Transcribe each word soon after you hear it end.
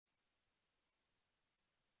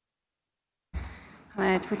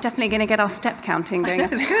We're definitely going to get our step counting going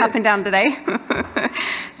up and down today.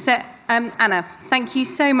 So, Anna, thank you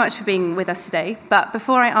so much for being with us today. But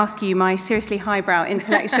before I ask you my seriously highbrow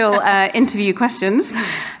intellectual interview questions,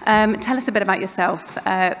 tell us a bit about yourself,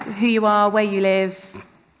 who you are, where you live,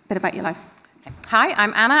 a bit about your life. Hi,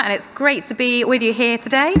 I'm Anna, and it's great to be with you here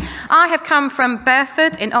today. I have come from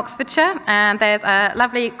Burford in Oxfordshire, and there's a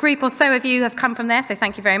lovely group or so of you who have come from there, so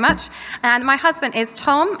thank you very much. And my husband is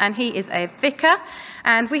Tom, and he is a vicar,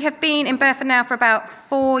 and we have been in Burford now for about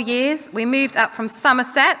 4 years. We moved up from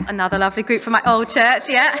Somerset, another lovely group from my old church,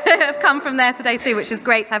 have come from there today too, which is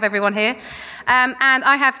great to have everyone here. And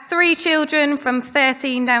I have 3 children from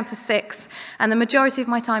 13 down to 6, and the majority of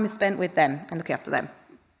my time is spent with them and looking after them.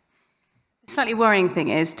 The slightly worrying thing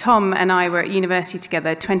is, Tom and I were at university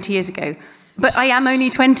together 20 years ago, but I am only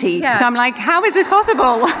 20, so I'm like, how is this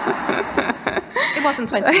possible? It wasn't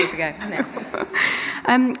 20 years ago,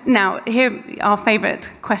 no. Now, here are our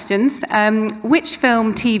favourite questions. Which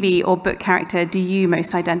film, TV or book character do you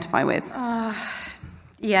most identify with?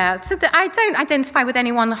 So I don't identify with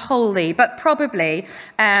anyone wholly, but probably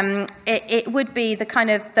it would be the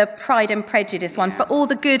kind of the Pride and Prejudice one. For all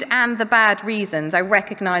the good and the bad reasons, I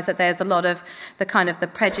recognise that there's a lot of the kind of the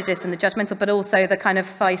prejudice and the judgmental, but also the kind of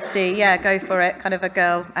feisty, go for it, kind of a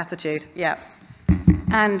girl attitude,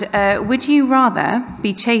 And would you rather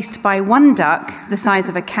be chased by one duck the size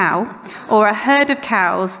of a cow or a herd of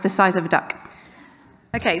cows the size of a duck?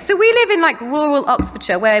 Okay, so we live in like rural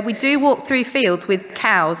Oxfordshire where we do walk through fields with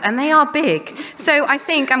cows and they are big. So I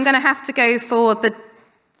think I'm going to have to go for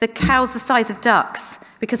the cows the size of ducks,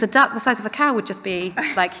 because a duck the size of a cow would just be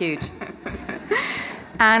like huge.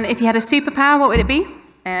 And if you had a superpower, what would it be?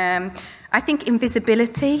 I think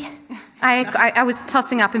invisibility. I was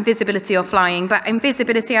tossing up invisibility or flying, but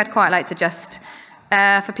invisibility I'd quite like to just...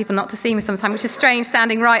 for people not to see me sometimes, which is strange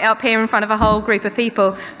standing right up here in front of a whole group of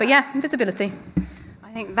people. But yeah, invisibility.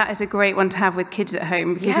 I think that is a great one to have with kids at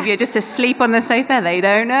home, because if you're just asleep on the sofa, they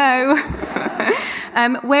don't know.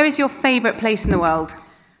 Where is your favourite place in the world?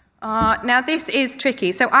 Now, this is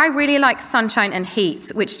tricky. So I really like sunshine and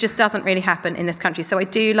heat, which just doesn't really happen in this country. So I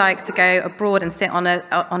do like to go abroad and sit on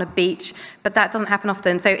a beach, but that doesn't happen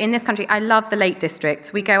often. So in this country, I love the Lake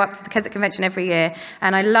District. We go up to the Keswick Convention every year,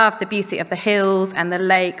 and I love the beauty of the hills and the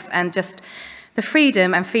lakes and just the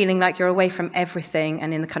freedom and feeling like you're away from everything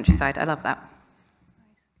and in the countryside. I love that.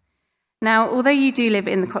 Now, although you do live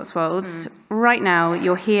in the Cotswolds, right now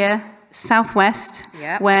you're here, southwest,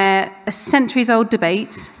 where a centuries-old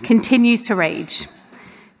debate continues to rage.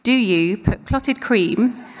 Do you put clotted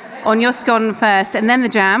cream on your scone first and then the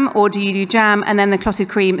jam, or do you do jam and then the clotted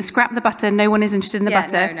cream, scrap the butter, no one is interested in the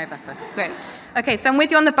butter? No butter. Great. Okay, so I'm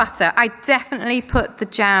with you on the butter. I definitely put the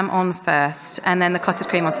jam on first and then the clotted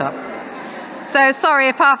cream on top. So sorry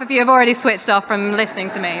if half of you have already switched off from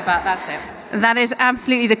listening to me, but that's it. That is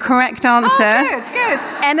absolutely the correct answer. Oh, good.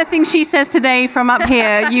 Anything she says today from up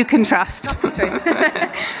here, you can trust. That's the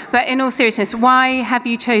truth. But in all seriousness, why have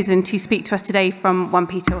you chosen to speak to us today from 1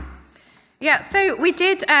 Peter? Yeah, so we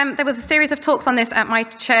did, there was a series of talks on this at my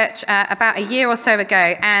church about a year or so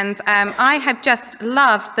ago, and I have just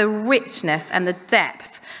loved the richness and the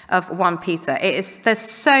depth of 1 Peter. There's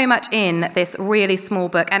so much in this really small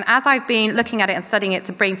book, and as I've been looking at it and studying it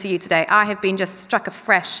to bring to you today, I have been just struck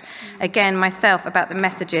afresh again myself about the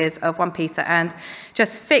messages of 1 Peter and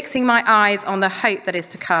just fixing my eyes on the hope that is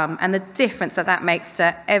to come and the difference that that makes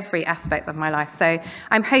to every aspect of my life. So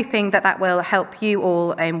I'm hoping that that will help you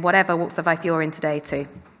all in whatever walks of life you're in today too.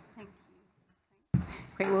 Thank you.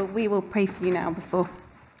 Great, well, we will pray for you now before.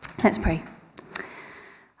 Let's pray.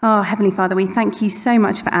 Oh, Heavenly Father, we thank you so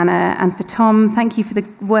much for Anna and for Tom. Thank you for the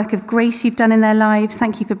work of grace you've done in their lives.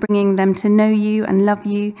 Thank you for bringing them to know you and love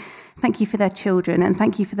you. Thank you for their children, and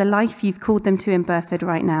thank you for the life you've called them to in Burford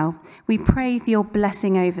right now. We pray for your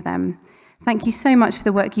blessing over them. Thank you so much for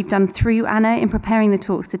the work you've done through Anna in preparing the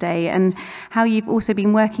talks today, and how you've also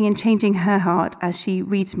been working and changing her heart as she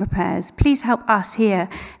reads and prepares. Please help us here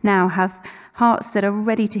now have hearts that are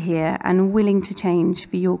ready to hear and willing to change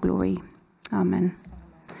for your glory. Amen.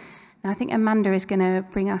 Now, I think Amanda is going to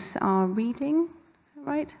bring us our reading, is that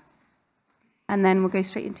right? And then we'll go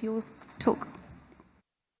straight into your talk.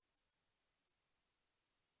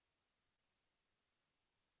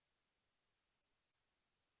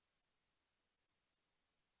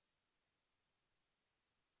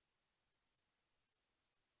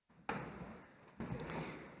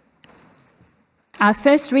 Our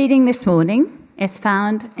first reading this morning is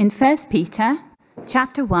found in 1 Peter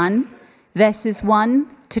chapter 1, verses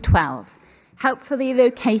 1 to 12, helpfully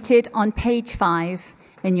located on page 5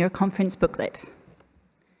 in your conference booklet.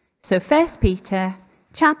 So 1 Peter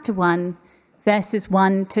chapter 1, verses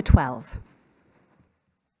 1 to 12.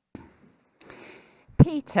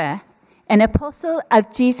 Peter, an apostle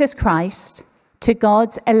of Jesus Christ, to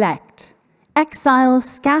God's elect, exiles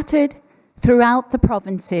scattered throughout the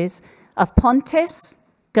provinces of Pontus,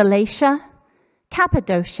 Galatia,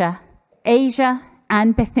 Cappadocia, Asia,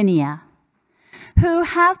 and Bithynia, who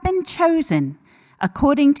have been chosen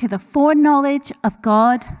according to the foreknowledge of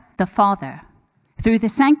God the Father, through the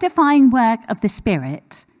sanctifying work of the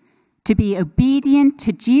Spirit, to be obedient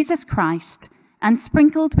to Jesus Christ and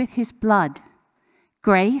sprinkled with his blood.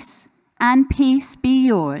 Grace and peace be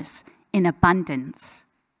yours in abundance.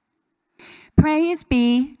 Praise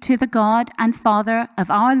be to the God and Father of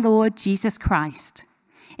our Lord Jesus Christ.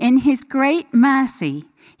 In his great mercy,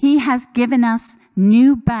 he has given us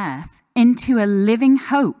new birth into a living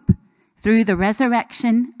hope through the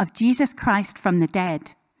resurrection of Jesus Christ from the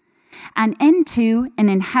dead, and into an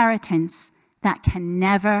inheritance that can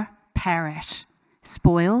never perish,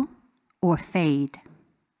 spoil, or fade.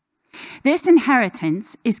 This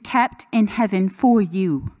inheritance is kept in heaven for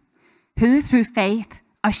you, who through faith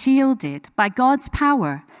are shielded by God's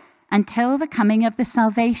power until the coming of the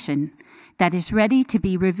salvation that is ready to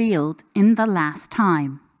be revealed in the last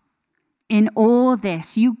time. In all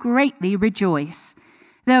this you greatly rejoice,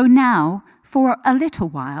 though now, for a little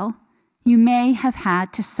while, you may have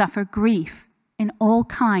had to suffer grief in all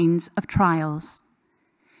kinds of trials.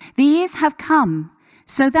 These have come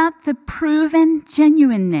so that the proven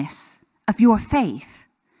genuineness of your faith,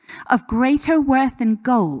 of greater worth than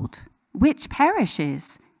gold, which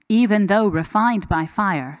perishes, even though refined by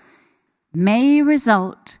fire, may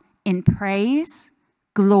result in praise,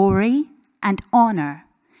 glory, and honor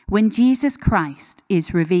when Jesus Christ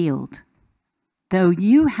is revealed. Though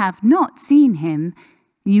you have not seen him,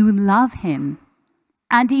 you love him.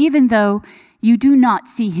 And even though you do not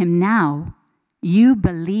see him now, you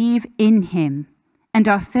believe in him and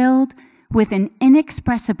are filled with an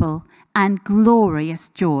inexpressible and glorious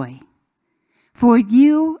joy. For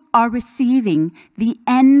you are receiving the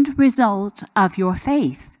end result of your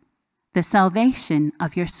faith, the salvation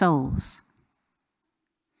of your souls.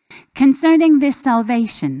 Concerning this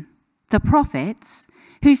salvation, the prophets,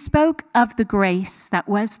 who spoke of the grace that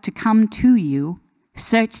was to come to you,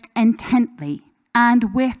 searched intently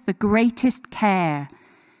and with the greatest care,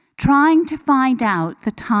 trying to find out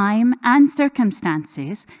the time and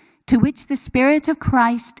circumstances to which the Spirit of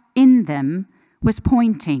Christ in them was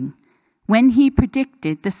pointing when he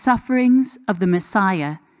predicted the sufferings of the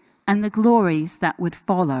Messiah and the glories that would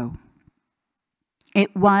follow.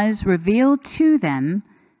 It was revealed to them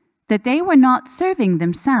that they were not serving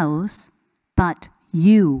themselves, but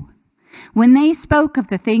you, when they spoke of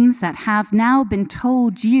the things that have now been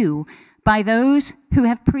told you by those who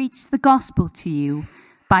have preached the gospel to you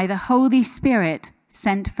by the Holy Spirit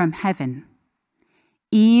sent from heaven.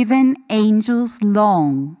 Even angels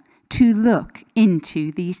long to look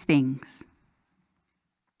into these things.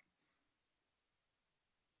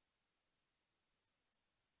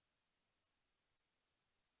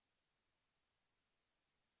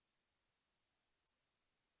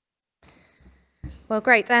 Well,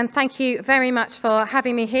 great, and thank you very much for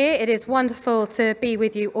having me here. It is wonderful to be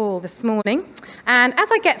with you all this morning. And as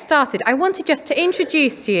I get started, I wanted just to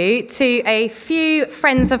introduce you to a few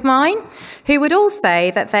friends of mine who would all say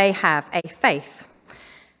that they have a faith.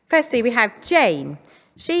 Firstly, we have Jane.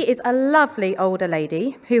 She is a lovely older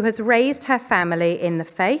lady who has raised her family in the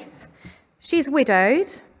faith. She's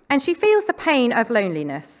widowed, and she feels the pain of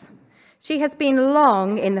loneliness. She has been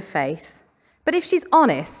long in the faith, but if she's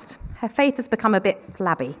honest, her faith has become a bit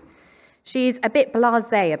flabby. She's a bit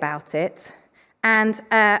blasé about it and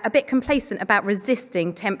a bit complacent about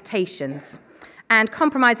resisting temptations. And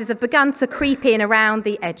compromises have begun to creep in around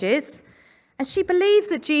the edges. And she believes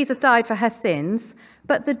that Jesus died for her sins,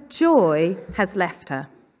 but the joy has left her.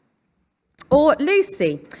 Or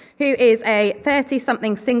Lucy, who is a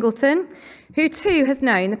 30-something singleton, who too has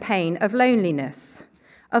known the pain of loneliness,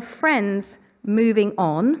 of friends moving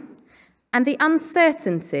on, and the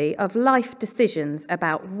uncertainty of life decisions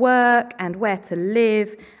about work and where to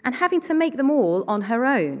live, and having to make them all on her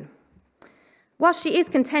own. While she is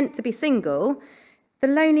content to be single, the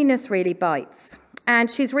loneliness really bites, and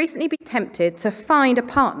she's recently been tempted to find a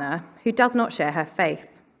partner who does not share her faith.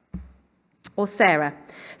 Or Sarah.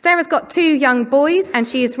 Sarah's got 2 young boys, and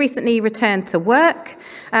she has recently returned to work,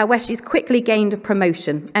 where she's quickly gained a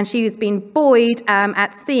promotion. And she has been buoyed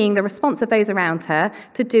at seeing the response of those around her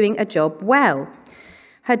to doing a job well.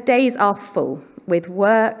 Her days are full, with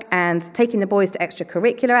work and taking the boys to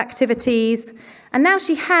extracurricular activities. And now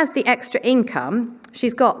she has the extra income.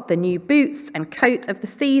 She's got the new boots and coat of the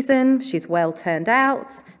season. She's well turned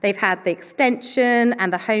out. They've had the extension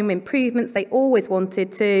and the home improvements they always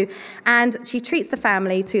wanted to. And she treats the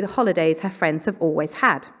family to the holidays her friends have always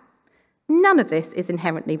had. None of this is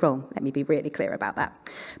inherently wrong. Let me be really clear about that.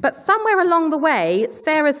 But somewhere along the way,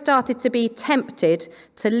 Sarah started to be tempted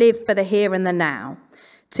to live for the here and the now,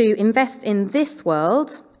 to invest in this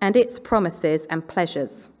world and its promises and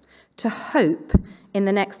pleasures, to hope in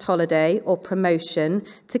the next holiday or promotion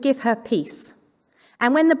to give her peace.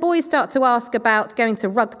 And when the boys start to ask about going to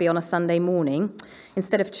rugby on a Sunday morning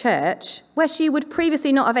instead of church, where she would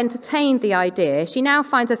previously not have entertained the idea, she now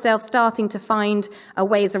finds herself starting to find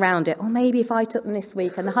ways around it. Or maybe if I took them this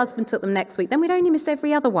week and the husband took them next week, then we'd only miss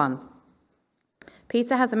every other one.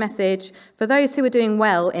 Peter has a message for those who are doing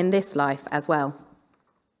well in this life as well.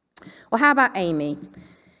 Well, how about Amy?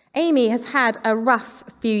 Amy has had a rough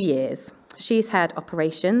few years. She's had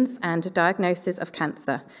operations and a diagnosis of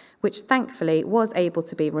cancer, which thankfully was able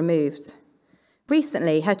to be removed.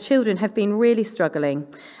 Recently, her children have been really struggling,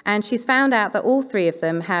 and she's found out that all three of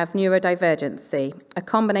them have neurodivergency, a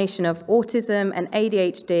combination of autism and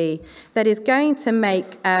ADHD that is going to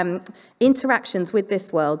make interactions with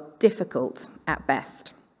this world difficult at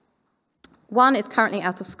best. One is currently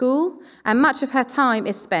out of school, and much of her time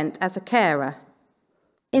is spent as a carer.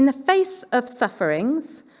 In the face of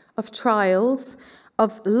sufferings, of trials,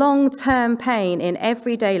 of long-term pain in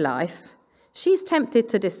everyday life, she's tempted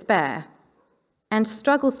to despair and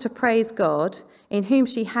struggles to praise God in whom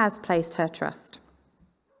she has placed her trust.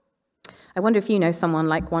 I wonder if you know someone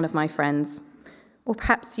like one of my friends, or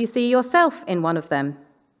perhaps you see yourself in one of them.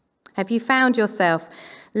 Have you found yourself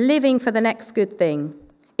living for the next good thing?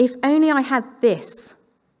 If only I had this,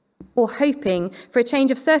 or hoping for a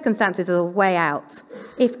change of circumstances as a way out.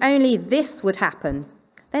 If only this would happen,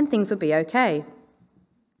 then things would be okay.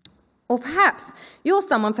 Or perhaps you're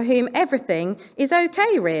someone for whom everything is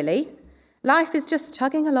okay, really. Life is just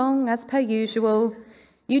chugging along as per usual.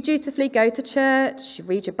 You dutifully go to church,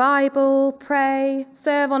 read your Bible, pray,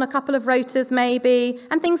 serve on a couple of rotas maybe,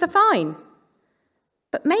 and things are fine.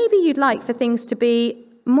 But maybe you'd like for things to be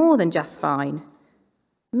more than just fine.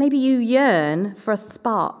 Maybe you yearn for a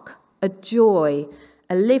spark, a joy,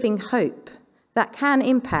 a living hope that can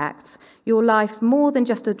impact your life more than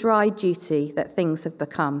just a dry duty that things have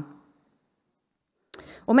become.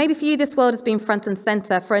 Or maybe for you, this world has been front and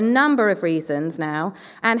centre for a number of reasons now,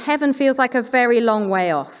 and heaven feels like a very long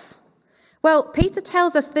way off. Well, Peter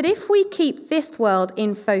tells us that if we keep this world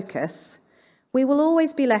in focus, we will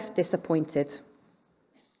always be left disappointed.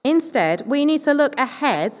 Instead, we need to look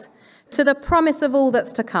ahead to the promise of all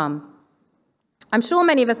that's to come. I'm sure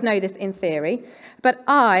many of us know this in theory, but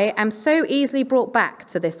I am so easily brought back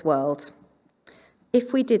to this world.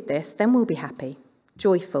 If we did this, then we'll be happy,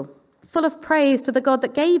 joyful, full of praise to the God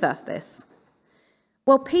that gave us this.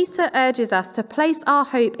 Well, Peter urges us to place our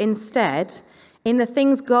hope instead in the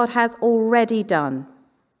things God has already done,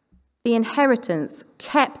 the inheritance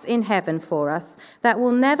kept in heaven for us that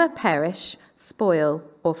will never perish, spoil,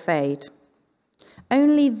 or fade.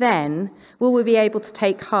 Only then will we be able to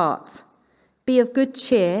take heart, be of good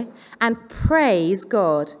cheer, and praise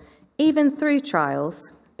God, even through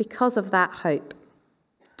trials, because of that hope.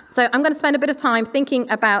 So I'm going to spend a bit of time thinking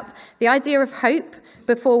about the idea of hope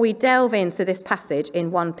before we delve into this passage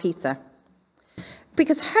in 1 Peter.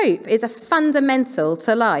 Because hope is a fundamental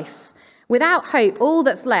to life. Without hope, all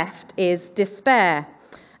that's left is despair.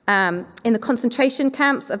 In the concentration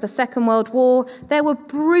camps of the Second World War, there were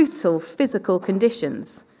brutal physical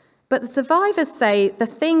conditions. But the survivors say the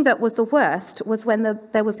thing that was the worst was when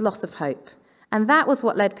there was loss of hope. And that was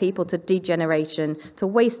what led people to degeneration, to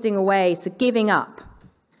wasting away, to giving up.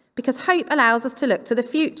 Because hope allows us to look to the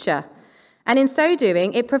future. And in so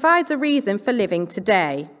doing, it provides a reason for living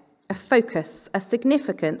today, a focus, a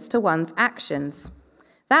significance to one's actions.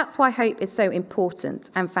 That's why hope is so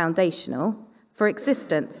important and foundational for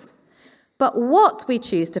existence. But what we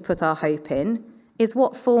choose to put our hope in is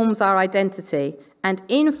what forms our identity and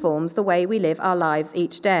informs the way we live our lives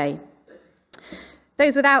each day.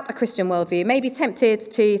 Those without a Christian worldview may be tempted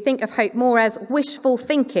to think of hope more as wishful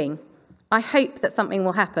thinking. I hope that something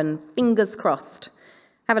will happen, fingers crossed.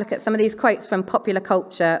 Have a look at some of these quotes from popular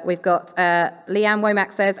culture. We've got Leanne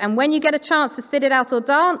Womack says, "And when you get a chance to sit it out or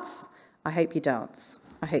dance, I hope you dance.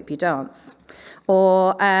 I hope you dance."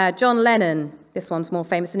 Or John Lennon, this one's more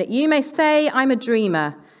famous, isn't it? "You may say I'm a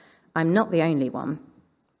dreamer. I'm not the only one.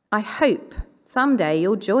 I hope someday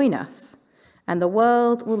you'll join us and the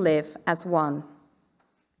world will live as one."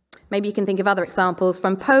 Maybe you can think of other examples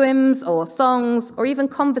from poems or songs or even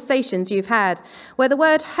conversations you've had where the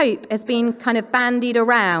word hope has been kind of bandied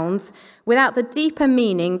around without the deeper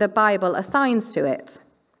meaning the Bible assigns to it.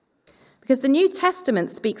 Because the New Testament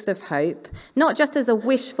speaks of hope not just as a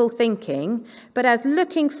wishful thinking, but as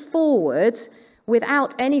looking forward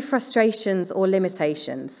without any frustrations or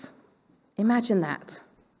limitations. Imagine that.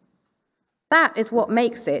 That is what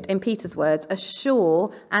makes it, in Peter's words, a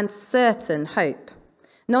sure and certain hope.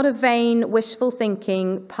 Not a vain, wishful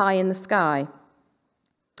thinking, pie in the sky.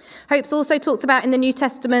 Hope's also talked about in the New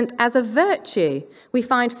Testament as a virtue. We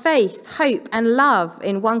find faith, hope, and love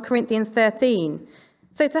in 1 Corinthians 13.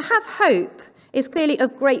 So to have hope is clearly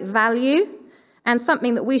of great value and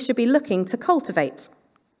something that we should be looking to cultivate.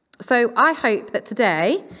 So I hope that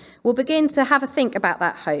today we'll begin to have a think about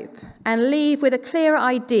that hope and leave with a clearer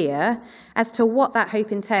idea as to what that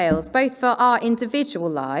hope entails, both for our individual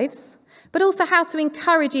lives, but also how to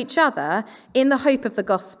encourage each other in the hope of the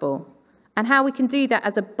gospel and how we can do that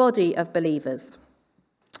as a body of believers.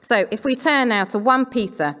 So if we turn now to 1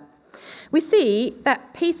 Peter, we see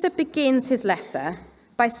that Peter begins his letter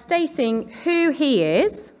by stating who he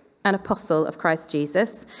is, an apostle of Christ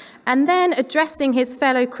Jesus, and then addressing his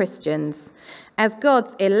fellow Christians as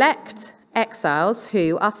God's elect exiles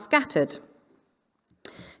who are scattered.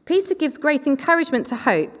 Peter gives great encouragement to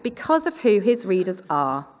hope because of who his readers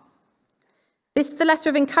are. This is the letter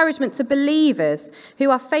of encouragement to believers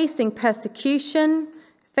who are facing persecution,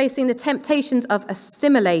 facing the temptations of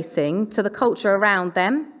assimilating to the culture around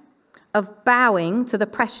them, of bowing to the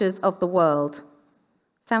pressures of the world.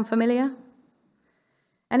 Sound familiar?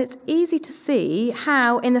 And it's easy to see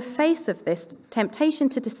how, in the face of this temptation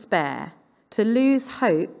to despair, to lose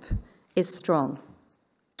hope is strong.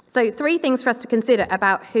 So 3 things for us to consider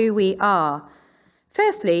about who we are.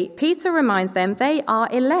 Firstly, Peter reminds them they are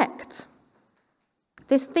elect.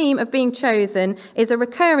 This theme of being chosen is a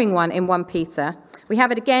recurring one in 1 Peter. We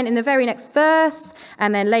have it again in the very next verse,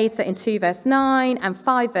 and then later in 2 verse 9 and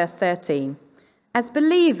 5 verse 13. As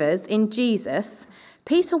believers in Jesus,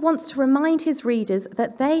 Peter wants to remind his readers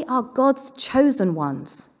that they are God's chosen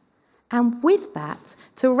ones. And with that,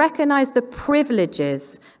 to recognize the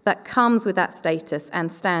privileges that comes with that status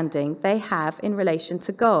and standing they have in relation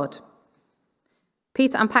to God.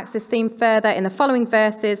 Peter unpacks this theme further in the following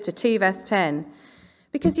verses to 2 verse 10.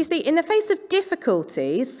 Because you see, in the face of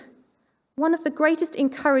difficulties, one of the greatest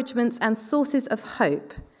encouragements and sources of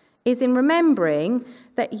hope is in remembering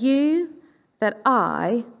that you, that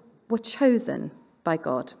I, were chosen by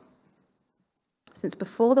God since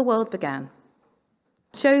before the world began,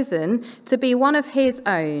 chosen to be one of his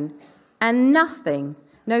own, and nothing,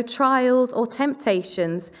 no trials or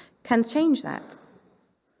temptations can change that.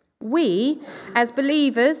 We, as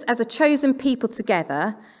believers, as a chosen people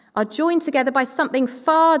together, are joined together by something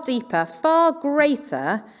far deeper, far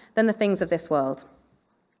greater than the things of this world.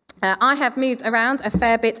 I have moved around a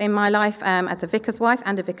fair bit in my life as a vicar's wife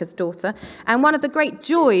and a vicar's daughter, and one of the great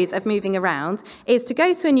joys of moving around is to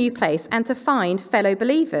go to a new place and to find fellow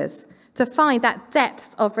believers, to find that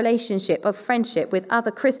depth of relationship, of friendship with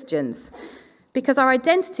other Christians, because our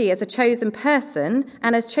identity as a chosen person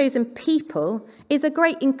and as chosen people is a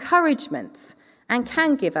great encouragement and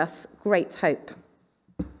can give us great hope.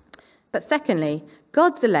 But secondly,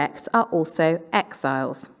 God's elect are also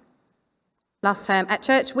exiles. Last term at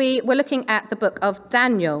church, we were looking at the book of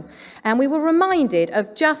Daniel, and we were reminded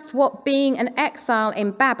of just what being an exile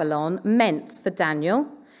in Babylon meant for Daniel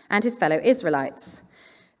and his fellow Israelites.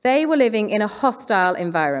 They were living in a hostile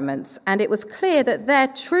environment, and it was clear that their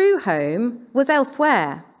true home was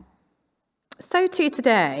elsewhere. So too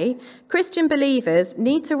today, Christian believers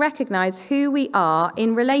need to recognize who we are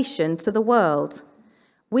in relation to the world.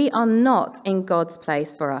 We are not in God's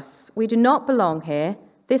place for us. We do not belong here.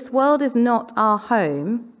 This world is not our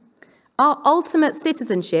home. Our ultimate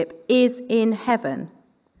citizenship is in heaven.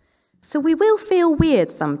 So we will feel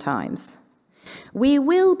weird sometimes. We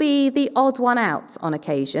will be the odd one out on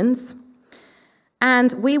occasions.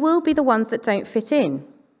 And we will be the ones that don't fit in.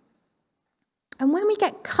 And when we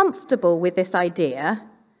get comfortable with this idea,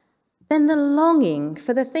 then the longing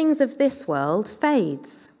for the things of this world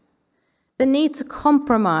fades. The need to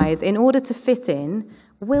compromise in order to fit in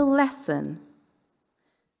will lessen.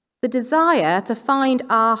 The desire to find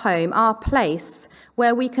our home, our place,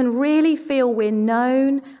 where we can really feel we're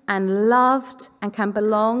known and loved and can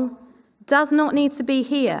belong, does not need to be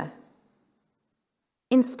here.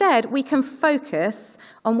 Instead, we can focus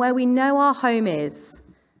on where we know our home is,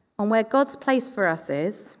 on where God's place for us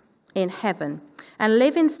is, in heaven, and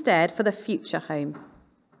live instead for the future home.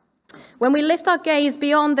 When we lift our gaze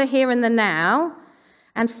beyond the here and the now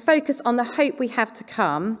and focus on the hope we have to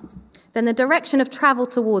come, then the direction of travel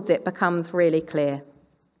towards it becomes really clear.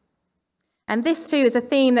 And this too is a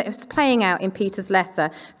theme that is playing out in Peter's letter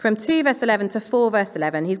from 2 verse 11 to 4 verse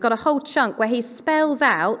 11. He's got a whole chunk where he spells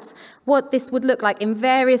out what this would look like in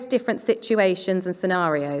various different situations and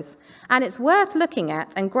scenarios. And it's worth looking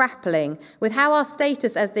at and grappling with how our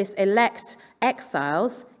status as this elect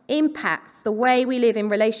exiles impacts the way we live in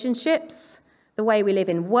relationships, the way we live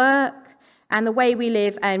in work, and the way we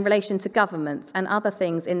live in relation to governments and other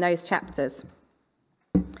things in those chapters.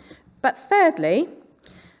 But thirdly,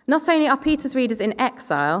 not only are Peter's readers in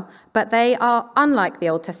exile, but they are, unlike the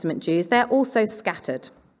Old Testament Jews, they're also scattered.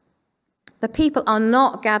 The people are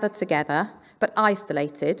not gathered together, but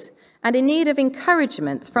isolated, and in need of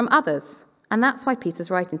encouragement from others. And that's why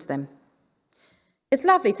Peter's writing to them. It's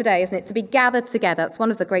lovely today, isn't it, to be gathered together. It's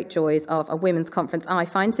one of the great joys of a women's conference, I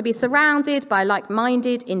find, to be surrounded by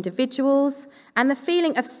like-minded individuals and the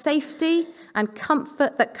feeling of safety and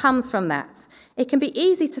comfort that comes from that. It can be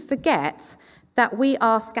easy to forget that we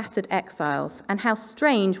are scattered exiles and how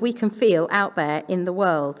strange we can feel out there in the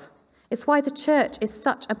world. It's why the church is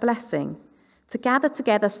such a blessing, to gather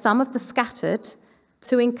together some of the scattered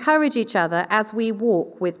to encourage each other as we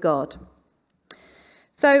walk with God.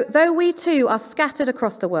 So, though we too are scattered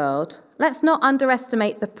across the world, let's not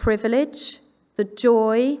underestimate the privilege, the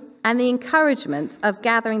joy, and the encouragement of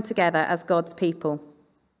gathering together as God's people.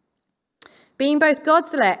 Being both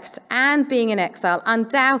God's elect and being in exile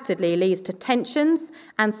undoubtedly leads to tensions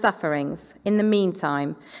and sufferings in the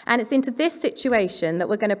meantime. And it's into this situation that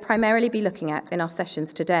we're going to primarily be looking at in our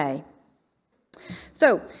sessions today.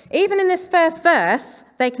 So, even in this first verse,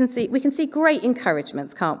 we can see great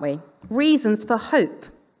encouragements, can't we? Reasons for hope.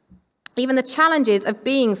 Even the challenges of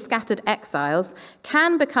being scattered exiles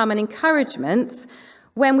can become an encouragement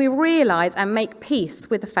when we realise and make peace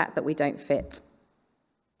with the fact that we don't fit.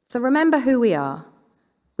 So remember who we are.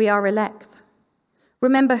 We are elect.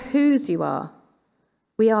 Remember whose you are.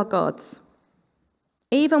 We are God's.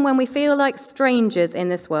 Even when we feel like strangers in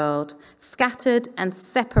this world, scattered and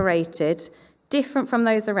separated, different from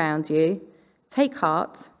those around you, take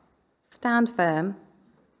heart, stand firm,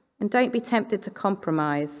 and don't be tempted to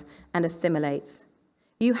compromise and assimilate.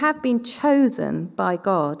 You have been chosen by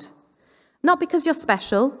God, not because you're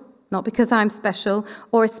special, not because I'm special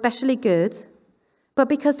or especially good, but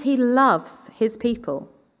because he loves his people.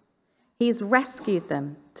 He's rescued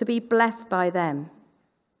them to be blessed by them.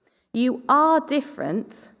 You are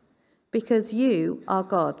different because you are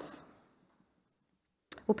God's.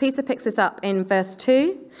 Well, Peter picks this up in verse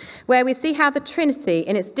 2, where we see how the Trinity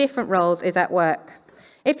in its different roles is at work.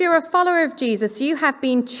 If you're a follower of Jesus, you have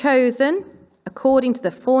been chosen, according to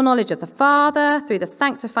the foreknowledge of the Father, through the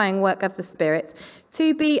sanctifying work of the Spirit,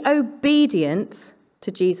 to be obedient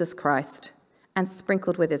to Jesus Christ and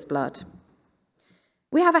sprinkled with his blood.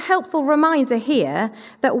 We have a helpful reminder here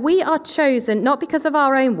that we are chosen not because of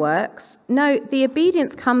our own works. No, the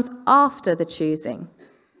obedience comes after the choosing.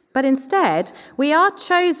 But instead, we are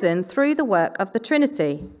chosen through the work of the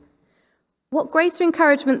Trinity. What greater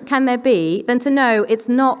encouragement can there be than to know it's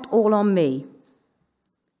not all on me?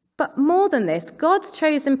 But more than this, God's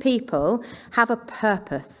chosen people have a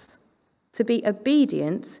purpose: to be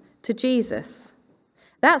obedient to Jesus.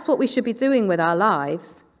 That's what we should be doing with our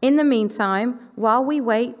lives. In the meantime, while we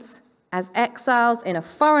wait, as exiles in a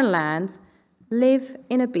foreign land, live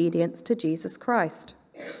in obedience to Jesus Christ.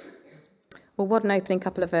 Well, what an opening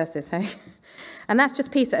couple of verses, hey? And that's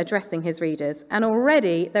just Peter addressing his readers. And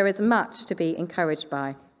already there is much to be encouraged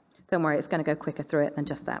by. Don't worry, it's going to go quicker through it than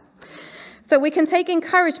just that. So we can take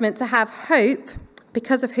encouragement to have hope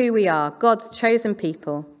because of who we are, God's chosen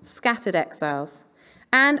people, scattered exiles.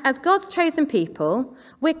 And as God's chosen people,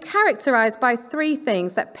 we're characterized by three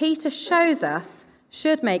things that Peter shows us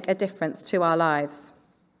should make a difference to our lives.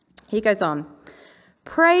 He goes on,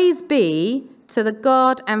 "Praise be to the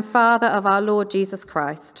God and Father of our Lord Jesus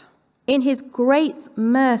Christ. In his great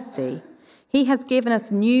mercy, he has given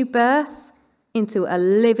us new birth into a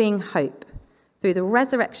living hope through the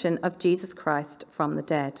resurrection of Jesus Christ from the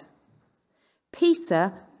dead."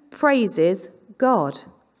 Peter praises God.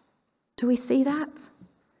 Do we see that?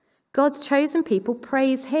 God's chosen people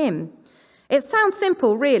praise him. It sounds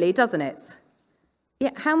simple, really, doesn't it?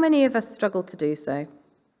 Yet how many of us struggle to do so?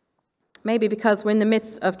 Maybe because we're in the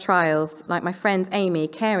midst of trials, like my friend Amy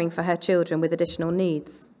caring for her children with additional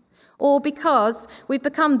needs. Or because we've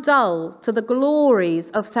become dull to the glories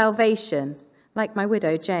of salvation, like my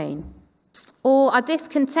widow Jane. Or are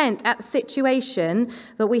discontent at the situation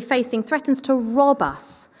that we're facing threatens to rob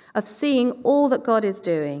us of seeing all that God is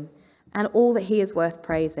doing and all that he is worth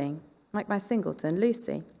praising, like my singleton,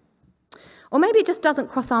 Lucy. Or maybe it just doesn't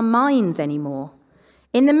cross our minds anymore.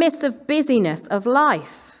 in the midst of busyness of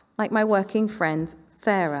life, like my working friend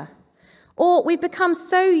Sarah. Or we've become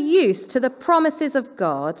so used to the promises of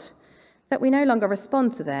God that we no longer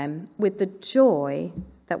respond to them with the joy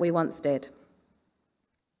that we once did.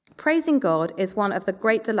 Praising God is one of the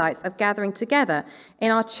great delights of gathering together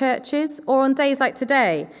in our churches or on days like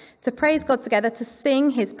today, to praise God together, to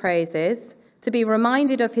sing his praises, to be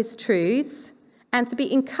reminded of his truths, and to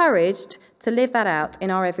be encouraged to live that out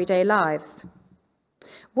in our everyday lives.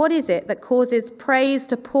 What is it that causes praise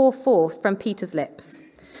to pour forth from Peter's lips?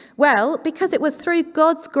 Well, because it was through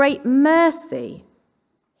God's great mercy,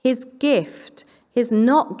 his gift, his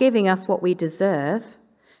not giving us what we deserve,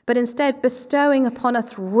 but instead bestowing upon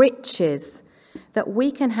us riches that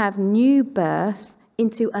we can have new birth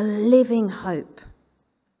into a living hope.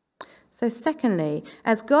 So secondly,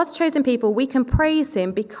 as God's chosen people, we can praise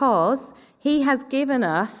him because he has given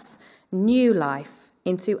us new life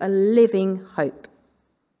into a living hope.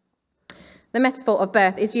 The metaphor of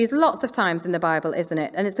birth is used lots of times in the Bible, isn't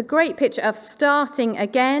it? And it's a great picture of starting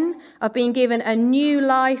again, of being given a new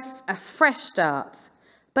life, a fresh start.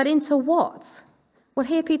 But into what? Well,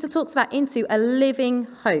 here Peter talks about into a living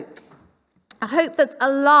hope. A hope that's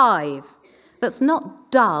alive, that's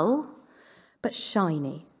not dull, but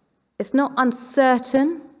shiny. It's not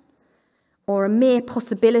uncertain or a mere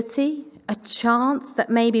possibility, a chance that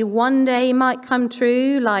maybe one day might come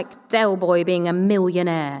true, like Del Boy being a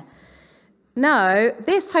millionaire. No,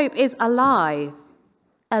 this hope is alive,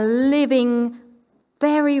 a living,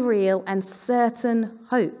 very real and certain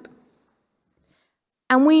hope.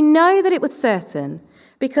 And we know that it was certain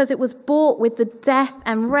because it was bought with the death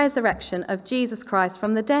and resurrection of Jesus Christ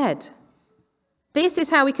from the dead. This is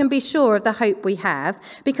how we can be sure of the hope we have,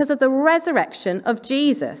 because of the resurrection of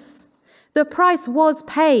Jesus. The price was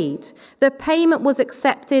paid. The payment was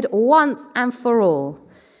accepted once and for all.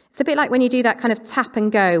 It's a bit like when you do that kind of tap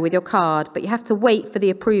and go with your card, but you have to wait for the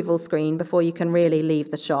approval screen before you can really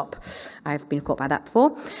leave the shop. I've been caught by that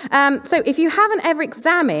before. So if you haven't ever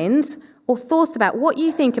examined or thought about what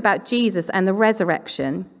you think about Jesus and the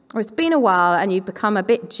resurrection, or it's been a while and you've become a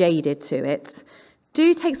bit jaded to it,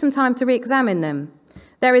 do take some time to re-examine them.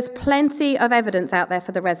 There is plenty of evidence out there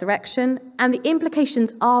for the resurrection, and the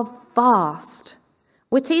implications are vast.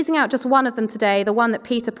 We're teasing out just one of them today, the one that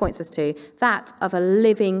Peter points us to, that of a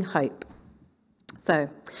living hope. So,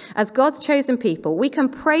 as God's chosen people, we can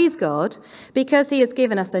praise God because he has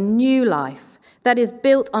given us a new life that is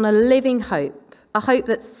built on a living hope, a hope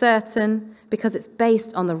that's certain because it's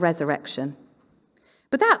based on the resurrection.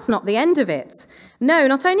 But that's not the end of it. No,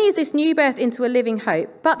 not only is this new birth into a living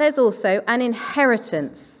hope, but there's also an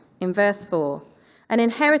inheritance in verse 4, an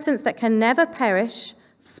inheritance that can never perish,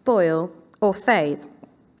 spoil, or fade.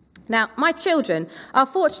 Now, my children are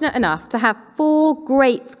fortunate enough to have 4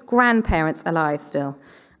 great-grandparents alive still.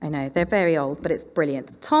 I know, they're very old, but it's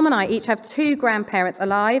brilliant. Tom and I each have 2 grandparents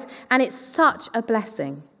alive, and it's such a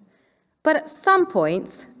blessing. But at some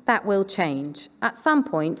point, that will change. At some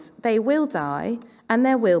point, they will die, and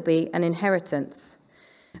there will be an inheritance.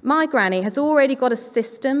 My granny has already got a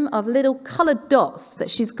system of little coloured dots that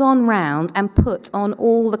she's gone round and put on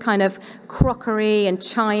all the kind of crockery and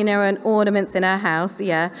china and ornaments in her house,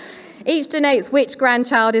 yeah. Each denotes which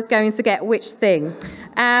grandchild is going to get which thing.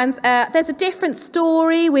 And there's a different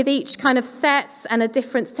story with each kind of set and a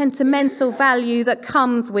different sentimental value that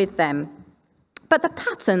comes with them. But the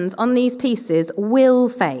patterns on these pieces will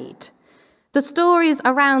fade. The stories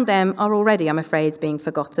around them are already, I'm afraid, being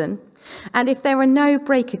forgotten. And if there are no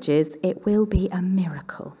breakages, it will be a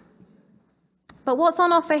miracle. But what's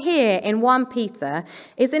on offer here in 1 Peter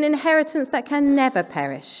is an inheritance that can never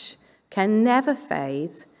perish, can never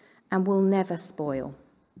fade, and will never spoil.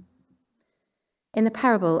 In the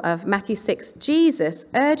parable of Matthew 6, Jesus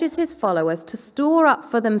urges his followers to store up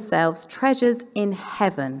for themselves treasures in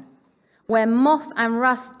heaven, where moth and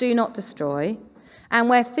rust do not destroy, and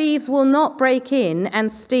where thieves will not break in and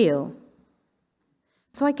steal.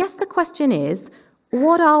 So I guess the question is,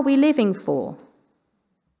 what are we living for?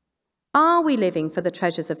 Are we living for the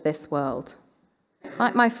treasures of this world?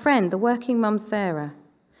 Like my friend, the working mum Sarah,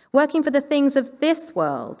 working for the things of this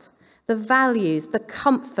world, the values, the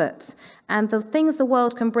comfort, and the things the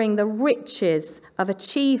world can bring, the riches of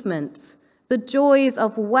achievement, the joys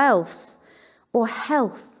of wealth or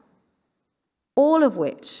health, all of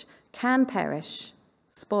which can perish,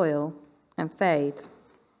 spoil, and fade?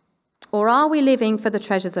 Or are we living for the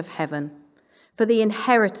treasures of heaven, for the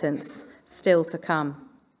inheritance still to come?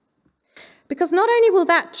 Because not only will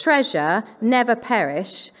that treasure never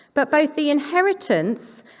perish, but both the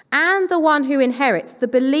inheritance and the one who inherits, the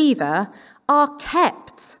believer, are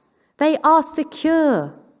kept. They are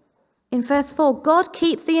secure. In verse 4, God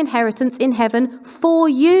keeps the inheritance in heaven for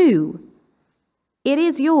you. It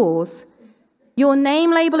is yours. Your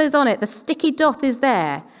name label is on it. The sticky dot is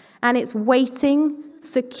there. And it's waiting,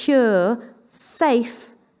 secure,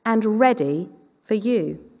 safe, and ready for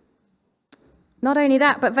you. Not only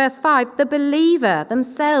that, but verse 5, the believer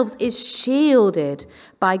themselves is shielded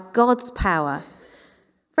by God's power.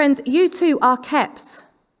 Friends, you too are kept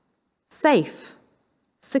safe,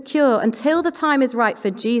 secure, until the time is right for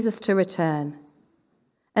Jesus to return.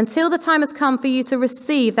 Until the time has come for you to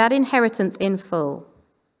receive that inheritance in full.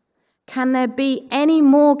 Can there be any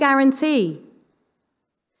more guarantee?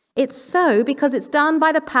 It's so because it's done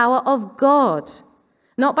by the power of God,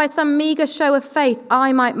 not by some meager show of faith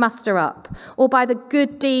I might muster up, or by the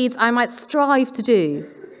good deeds I might strive to do.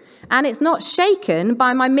 And it's not shaken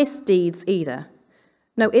by my misdeeds either.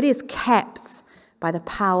 No, it is kept by the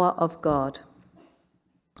power of God.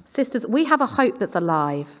 Sisters, we have a hope that's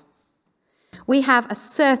alive. We have a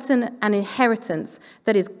certain an inheritance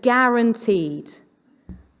that is guaranteed.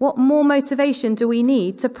 What more motivation do we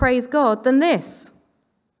need to praise God than this?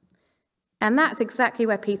 And that's exactly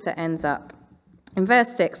where Peter ends up. In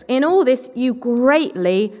verse 6, in all this you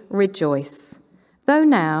greatly rejoice, though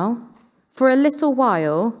now, for a little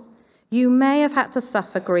while, you may have had to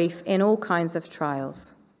suffer grief in all kinds of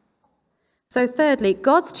trials. So thirdly,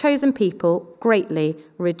 God's chosen people greatly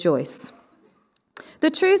rejoice.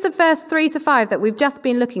 The truths of verse 3 to 5 that we've just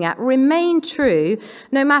been looking at remain true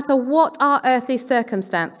no matter what our earthly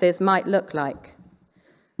circumstances might look like,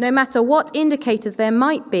 no matter what indicators there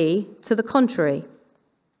might be to the contrary.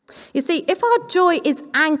 You see, if our joy is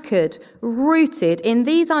anchored, rooted in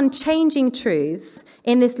these unchanging truths,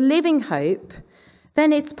 in this living hope,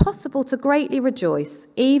 then it's possible to greatly rejoice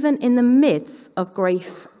even in the midst of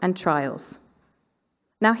grief and trials.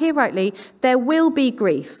 Now, hear rightly, there will be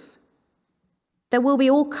grief. There will be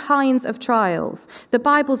all kinds of trials. The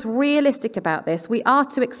Bible's realistic about this. We are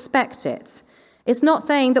to expect it. It's not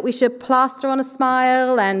saying that we should plaster on a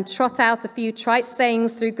smile and trot out a few trite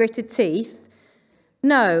sayings through gritted teeth.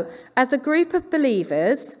 No, as a group of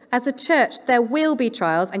believers, as a church, there will be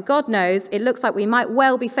trials, and God knows it looks like we might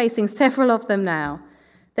well be facing several of them now.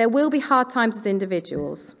 There will be hard times as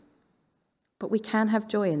individuals, but we can have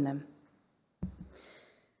joy in them.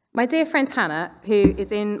 My dear friend Hannah, who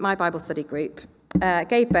is in my Bible study group,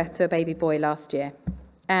 gave birth to a baby boy last year,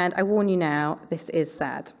 and I warn you now, this is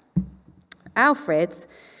sad. Alfred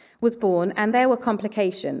was born, and there were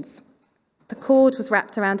complications. The cord was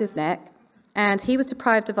wrapped around his neck, and he was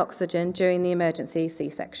deprived of oxygen during the emergency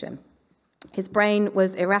C-section. His brain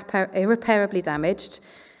was irreparably damaged,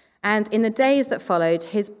 and in the days that followed,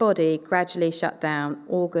 his body gradually shut down,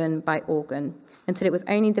 organ by organ, until it was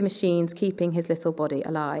only the machines keeping his little body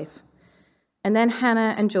alive. And then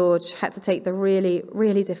Hannah and George had to take the really,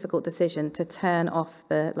 really difficult decision to turn off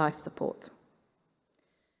the life support.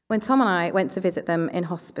 When Tom and I went to visit them in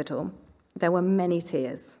hospital, there were many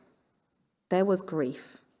tears. There was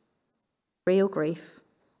grief. Real grief,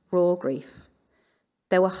 raw grief.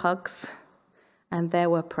 There were hugs, and there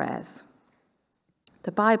were prayers.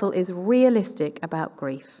 The Bible is realistic about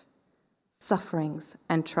grief, sufferings,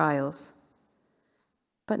 and trials.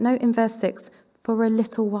 But note in verse 6, for a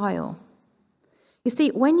little while. You see,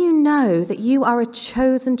 when you know that you are a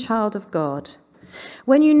chosen child of God,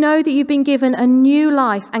 when you know that you've been given a new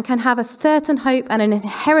life and can have a certain hope and an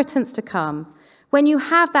inheritance to come, when you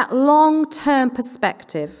have that long-term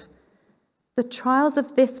perspective, the trials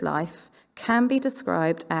of this life can be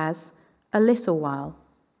described as a little while.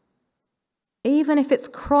 Even if it's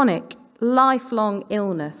chronic, lifelong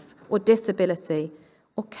illness or disability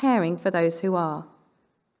or caring for those who are.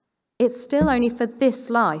 It's still only for this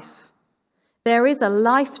life. There is a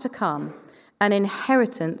life to come. An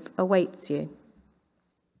inheritance awaits you.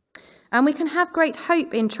 And we can have great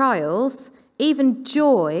hope in trials, even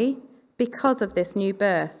joy, because of this new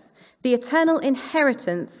birth. The eternal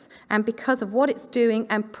inheritance, and because of what it's doing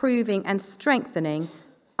and proving and strengthening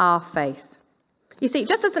our faith. You see,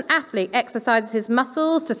 just as an athlete exercises his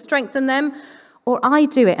muscles to strengthen them, or I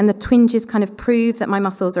do it and the twinges kind of prove that my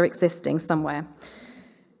muscles are existing somewhere,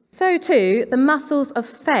 so too the muscles of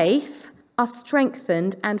faith are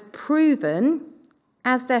strengthened and proven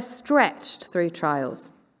as they're stretched through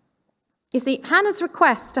trials. You see, Hannah's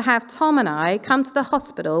request to have Tom and I come to the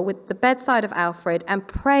hospital with the bedside of Alfred and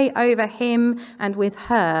pray over him and with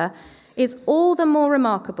her is all the more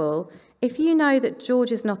remarkable if you know that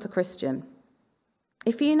George is not a Christian.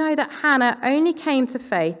 If you know that Hannah only came to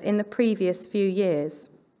faith in the previous few years.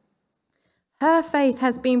 Her faith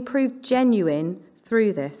has been proved genuine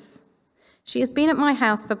through this. She has been at my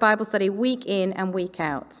house for Bible study week in and week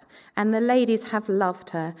out, and the ladies have loved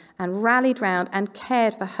her and rallied round and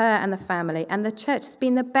cared for her and the family, and the church has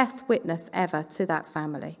been the best witness ever to that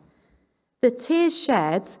family. The tears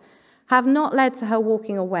shed have not led to her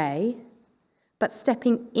walking away, but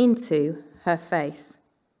stepping into her faith.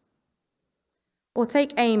 Or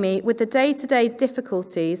take Amy with the day-to-day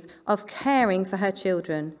difficulties of caring for her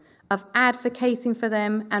children, of advocating for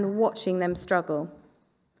them and watching them struggle.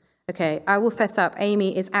 Okay, I will fess up,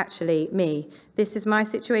 Amy is actually me. This is my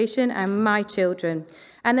situation and my children.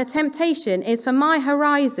 And the temptation is for my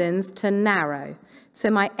horizons to narrow, so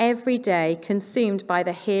my everyday consumed by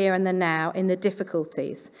the here and the now in the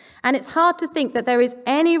difficulties. And it's hard to think that there is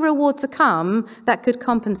any reward to come that could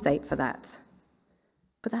compensate for that.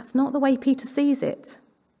 But that's not the way Peter sees it.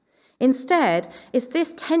 Instead, it's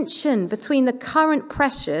this tension between the current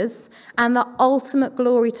pressures and the ultimate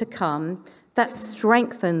glory to come that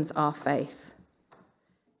strengthens our faith.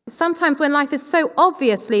 Sometimes when life is so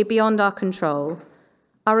obviously beyond our control,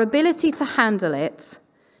 our ability to handle it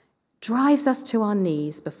drives us to our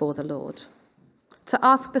knees before the Lord, to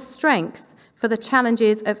ask for strength for the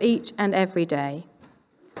challenges of each and every day.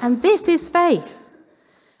 And this is faith.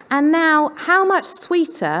 And now, how much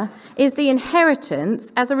sweeter is the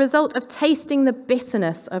inheritance as a result of tasting the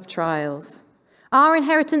bitterness of trials? Our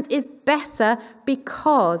inheritance is better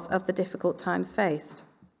because of the difficult times faced.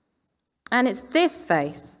 And it's this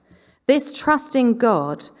faith, this trust in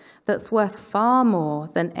God, that's worth far more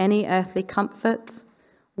than any earthly comfort,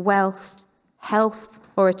 wealth, health,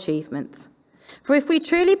 or achievement. For if we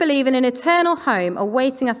truly believe in an eternal home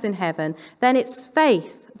awaiting us in heaven, then it's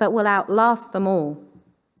faith that will outlast them all.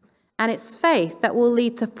 And it's faith that will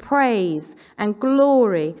lead to praise and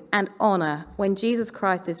glory and honour when Jesus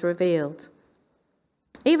Christ is revealed.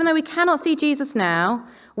 Even though we cannot see Jesus now,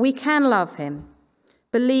 we can love him,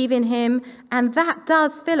 believe in him, and that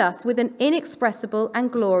does fill us with an inexpressible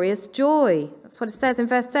and glorious joy. That's what it says in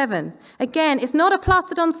verse 7. Again, it's not a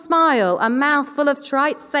plastered-on smile, a mouth full of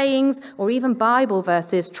trite sayings, or even Bible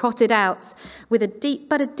verses trotted out, with a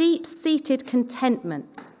deep-seated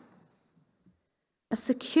contentment. A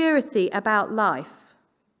security about life,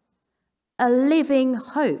 a living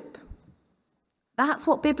hope. That's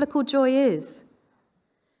what biblical joy is.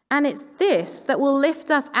 And it's this that will lift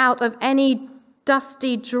us out of any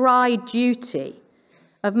dusty, dry duty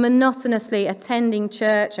of monotonously attending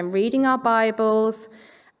church and reading our Bibles,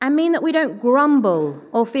 and mean that we don't grumble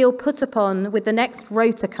or feel put upon with the next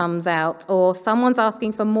rota comes out or someone's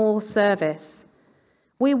asking for more service.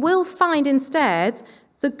 We will find instead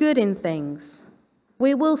the good in things.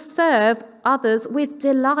 We will serve others with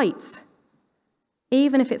delight,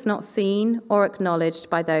 even if it's not seen or acknowledged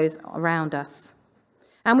by those around us.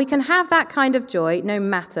 And we can have that kind of joy no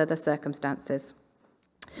matter the circumstances.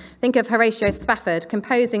 Think of Horatio Spafford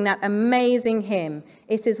composing that amazing hymn,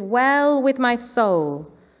 "It is well with my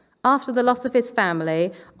soul," after the loss of his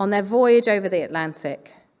family on their voyage over the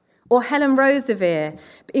Atlantic. Or Helen Roseveare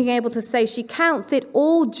being able to say she counts it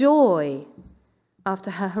all joy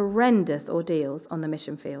after her horrendous ordeals on the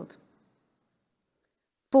mission field.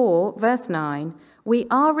 For, verse 9, we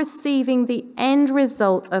are receiving the end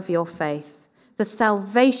result of your faith, the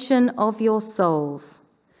salvation of your souls.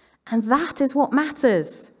 And that is what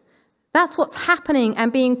matters. That's what's happening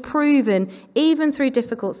and being proven even through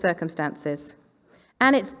difficult circumstances.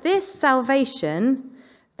 And it's this salvation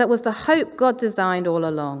that was the hope God designed all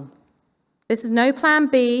along. This is no plan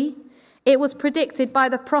B. It was predicted by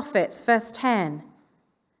the prophets, verse 10.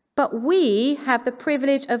 But we have the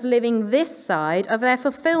privilege of living this side of their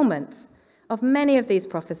fulfillment of many of these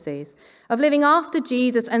prophecies, of living after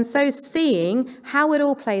Jesus and so seeing how it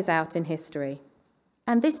all plays out in history.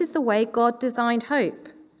 And this is the way God designed hope.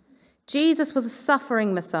 Jesus was a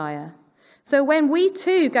suffering Messiah. So when we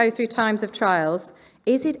too go through times of trials,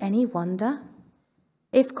 is it any wonder?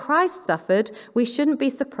 If Christ suffered, we shouldn't be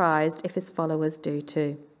surprised if his followers do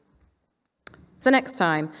too. So next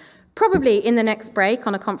time, probably in the next break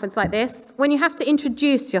on a conference like this, when you have to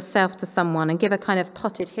introduce yourself to someone and give a kind of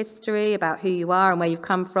potted history about who you are and where you've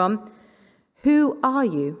come from, who are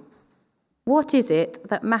you? What is it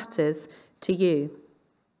that matters to you?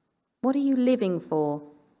 What are you living for?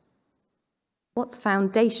 What's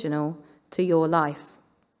foundational to your life?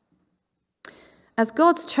 As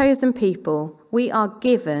God's chosen people, we are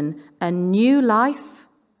given a new life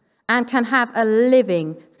and can have a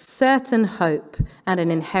living, certain hope and an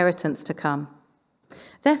inheritance to come.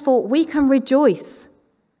 Therefore, we can rejoice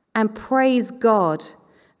and praise God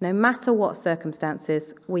no matter what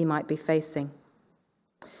circumstances we might be facing.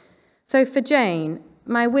 So for Jane,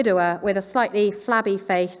 my widower with a slightly flabby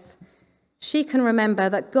faith, she can remember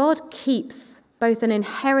that God keeps both an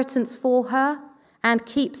inheritance for her and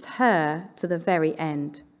keeps her to the very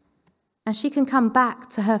end. And she can come back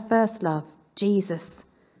to her first love, Jesus.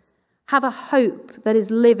 Have a hope that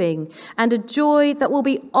is living and a joy that will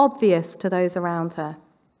be obvious to those around her.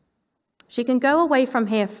 She can go away from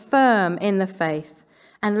here firm in the faith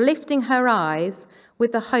and lifting her eyes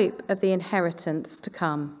with the hope of the inheritance to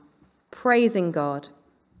come, praising God.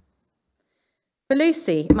 For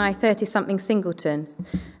Lucy, my 30-something singleton,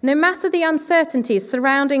 no matter the uncertainties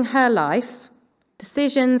surrounding her life,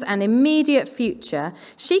 decisions and immediate future,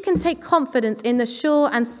 she can take confidence in the sure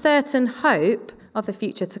and certain hope of the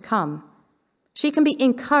future to come. She can be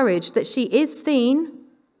encouraged that she is seen,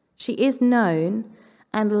 she is known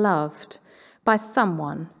and loved by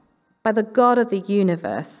someone, by the God of the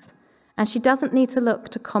universe, and she doesn't need to look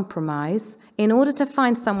to compromise in order to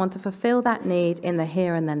find someone to fulfill that need in the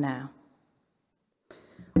here and the now.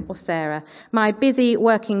 Or Sarah, my busy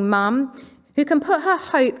working mum, who can put her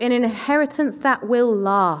hope in an inheritance that will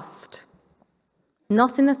last,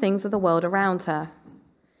 not in the things of the world around her.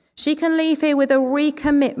 She can leave here with a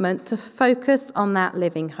recommitment to focus on that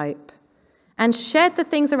living hope and shed the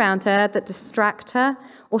things around her that distract her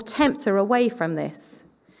or tempt her away from this.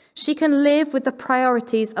 She can live with the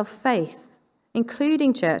priorities of faith,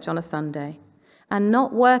 including church on a Sunday, and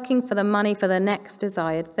not working for the money for the next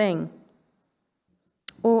desired thing.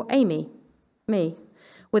 Or Amy, me,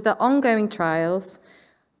 with the ongoing trials,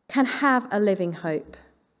 can have a living hope,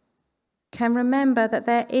 can remember that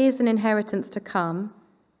there is an inheritance to come,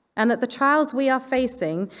 and that the trials we are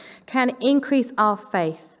facing can increase our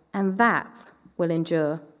faith, and that will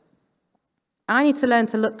endure. I need to learn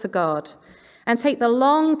to look to God and take the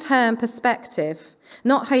long-term perspective,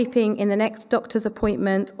 not hoping in the next doctor's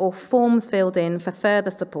appointment or forms filled in for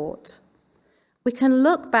further support. We can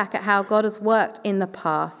look back at how God has worked in the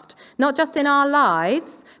past, not just in our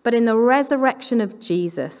lives, but in the resurrection of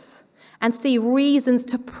Jesus, and see reasons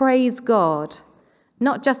to praise God,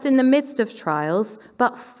 not just in the midst of trials,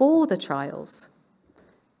 but for the trials.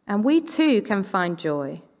 And we too can find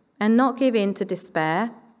joy and not give in to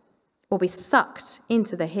despair or be sucked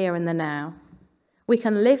into the here and the now. We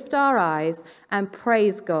can lift our eyes and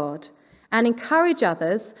praise God and encourage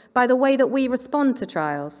others by the way that we respond to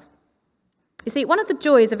trials. You see, one of the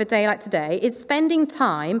joys of a day like today is spending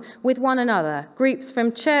time with one another, groups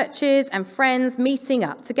from churches and friends meeting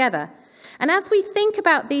up together. And as we think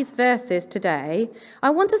about these verses today,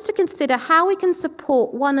 I want us to consider how we can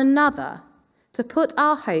support one another to put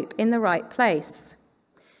our hope in the right place.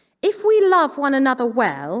 If we love one another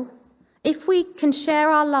well, if we can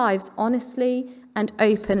share our lives honestly and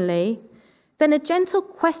openly, then a gentle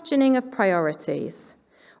questioning of priorities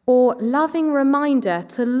or loving reminder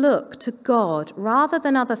to look to God rather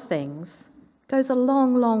than other things goes a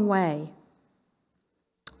long, long way.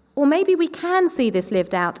 Or maybe we can see this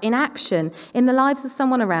lived out in action in the lives of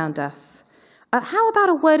someone around us. How about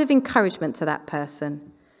a word of encouragement to that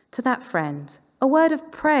person, to that friend? A word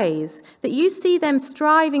of praise that you see them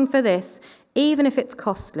striving for this, even if it's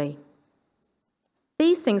costly.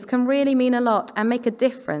 These things can really mean a lot and make a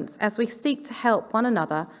difference as we seek to help one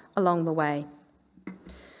another along the way.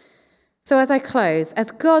 So as I close,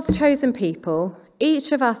 as God's chosen people,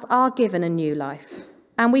 each of us are given a new life,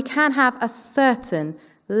 and we can have a certain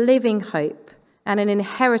living hope and an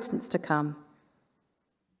inheritance to come.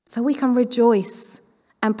 So we can rejoice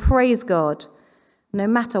and praise God no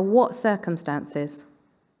matter what circumstances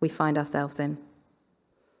we find ourselves in.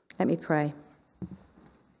 Let me pray.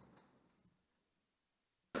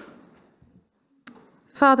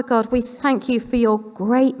 Father God, we thank you for your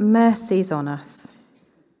great mercies on us.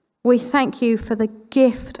 We thank you for the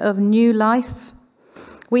gift of new life.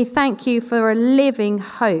 We thank you for a living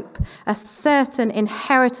hope, a certain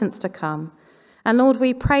inheritance to come. And Lord,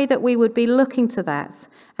 we pray that we would be looking to that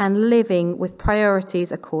and living with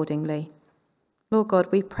priorities accordingly. Lord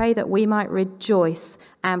God, we pray that we might rejoice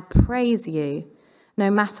and praise you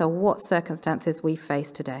no matter what circumstances we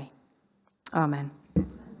face today. Amen.